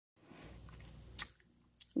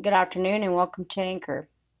Good afternoon and welcome to Anchor.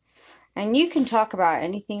 And you can talk about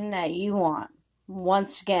anything that you want.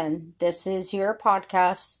 Once again, this is your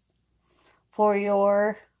podcast for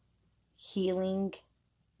your healing,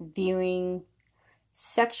 viewing,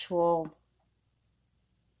 sexual,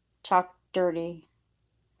 talk dirty,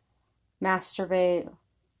 masturbate,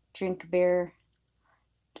 drink a beer,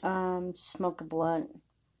 smoke a blunt.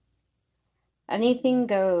 Anything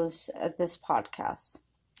goes at this podcast,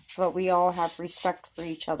 but we all have respect for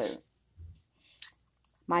each other.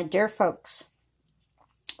 My dear folks,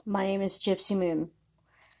 my name is Gypsy Moon.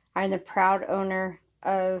 I'm the proud owner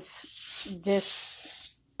of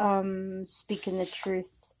this Speaking the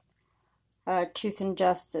Truth, Truth and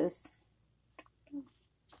Justice.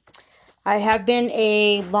 I have been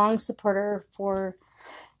a long supporter for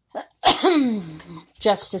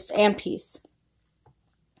justice and peace.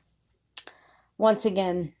 Once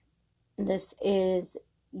again, this is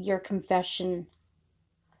your confession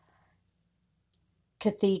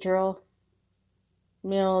cathedral,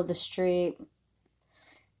 middle of the street,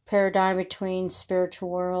 paradigm between spiritual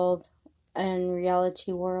world and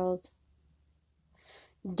reality world.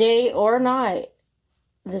 Day or night,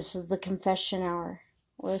 this is the confession hour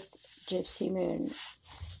with Gypsy Moon.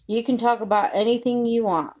 You can talk about anything you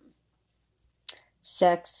want.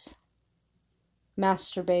 Sex,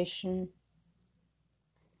 masturbation,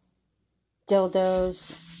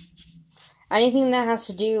 dildos, anything that has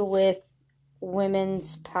to do with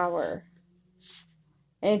women's power.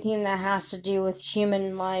 Anything that has to do with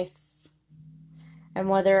human life, and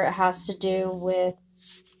whether it has to do with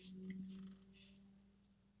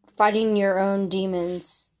fighting your own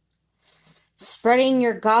demons. Spreading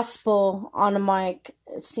your gospel on a mic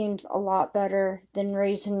seems a lot better than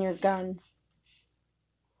raising your gun.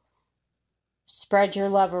 Spread your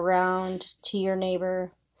love around to your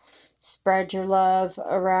neighbor. Spread your love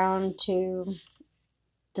around to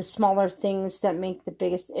the smaller things that make the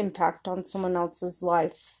biggest impact on someone else's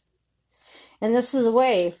life. And this is a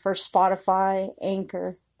way for Spotify,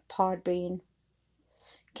 Anchor, Podbean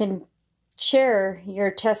can share your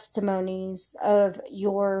testimonies of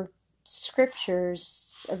your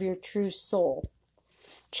scriptures of your true soul.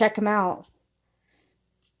 Check them out.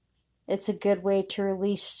 It's a good way to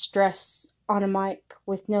release stress on a mic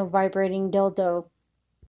with no vibrating dildo.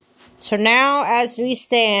 So now, as we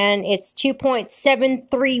stand, it's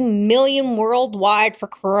 2.73 million worldwide for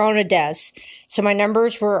corona deaths. So my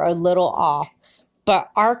numbers were a little off. But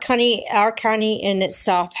our county in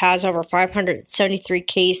itself has over 573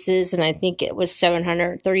 cases, and I think it was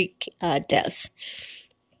 730 deaths.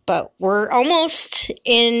 But we're almost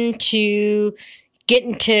into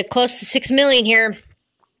getting to close to 6 million here.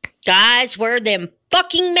 Guys, wear them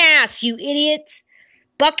fucking masks, you idiots.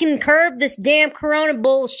 Fucking curb this damn corona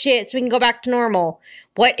bullshit so we can go back to normal.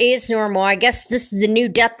 What is normal? I guess this is the new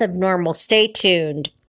death of normal. Stay tuned.